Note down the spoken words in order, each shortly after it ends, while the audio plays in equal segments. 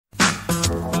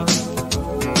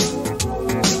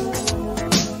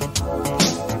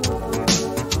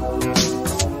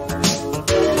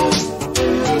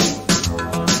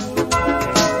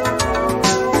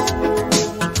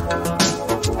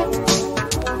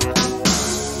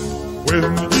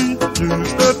When he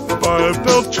hears that fire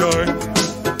bell chime,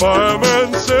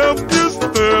 Fireman Sam is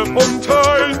there on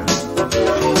time.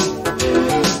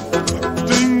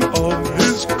 Putting on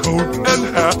his coat and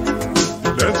hat,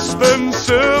 less than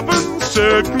 7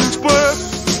 seconds flat.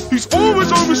 He's always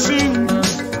on the scene,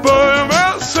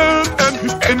 Fireman Sam, and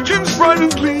his engine's bright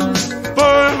and clean.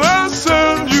 Fireman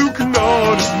Sam, you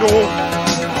cannot ignore.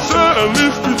 Sam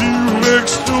is the hero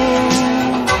next door.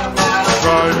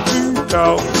 Driving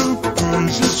down the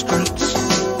busy streets,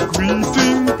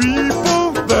 greeting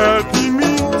people that he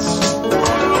meets.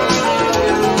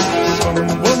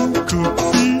 Someone could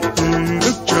be in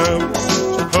a jam,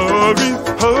 so hurry,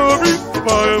 hurry,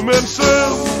 Fireman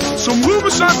Sam. Some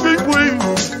rumors I make way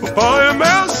for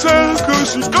Fireman Sam,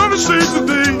 'cause he's gonna save the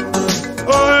day.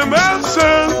 Fireman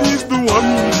Sam, he's the one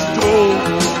who's told.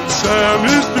 Sam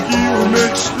is the hero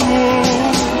next door.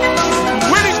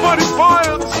 When he's fighting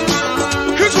fires,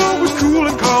 he's always cool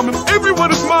and calm and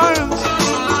everyone admires.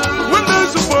 When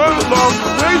there's a fire alarm,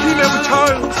 the way he never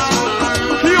tires.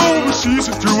 He always sees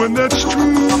it through, and that's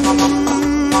true.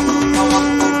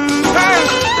 Hey!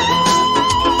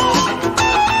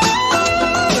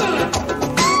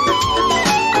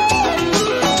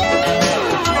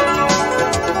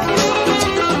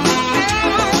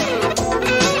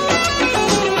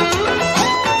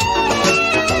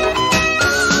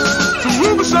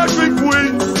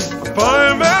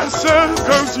 Fireman Sam,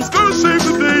 'cause he's gonna save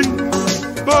the day.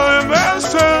 Fireman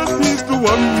Sam, he's the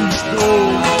one who's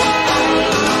known.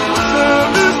 Sam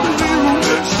is the hero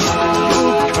next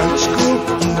door. Cat's caught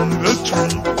in a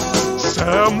tree,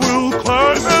 Sam will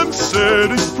climb and set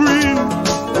it free.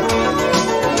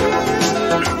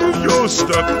 If you're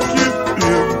stuck, give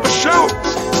him a shout.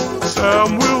 Sam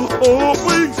will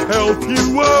always help you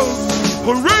out.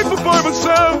 Hooray for Fireman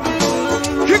Sam!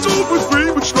 He's always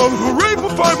brave and strong. Hooray for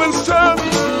Fireman Sam!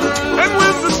 And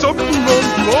when there's something wrong,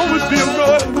 he'll always be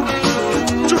around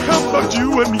to help out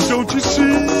you and me, don't you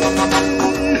see?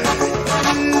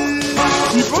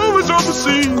 He's always on the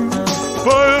scene.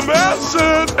 Fireman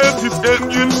Sam, and his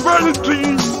engine's bright and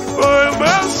clean.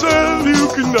 Fireman Sam, you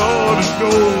cannot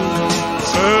ignore.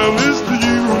 Sam is the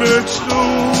hero next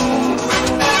door.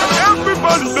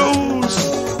 Everybody knows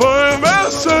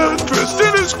Fireman Sam, dressed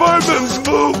in his fireman's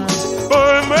clothes.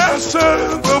 Fireman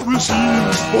Sam, but we'll see him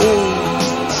before.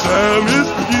 Sam is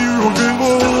the hero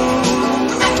before.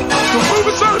 So move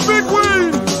aside, big way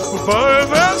for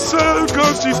Fireman Sam,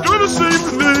 'cause he's gonna save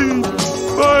the day.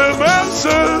 Fireman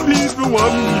Sam, he's the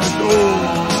one you know.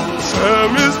 Sam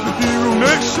is the hero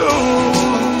next show.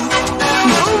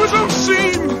 He's always on the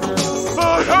scene.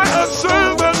 Fireman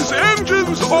Sam, and his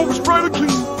engine's always bright and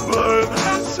clean.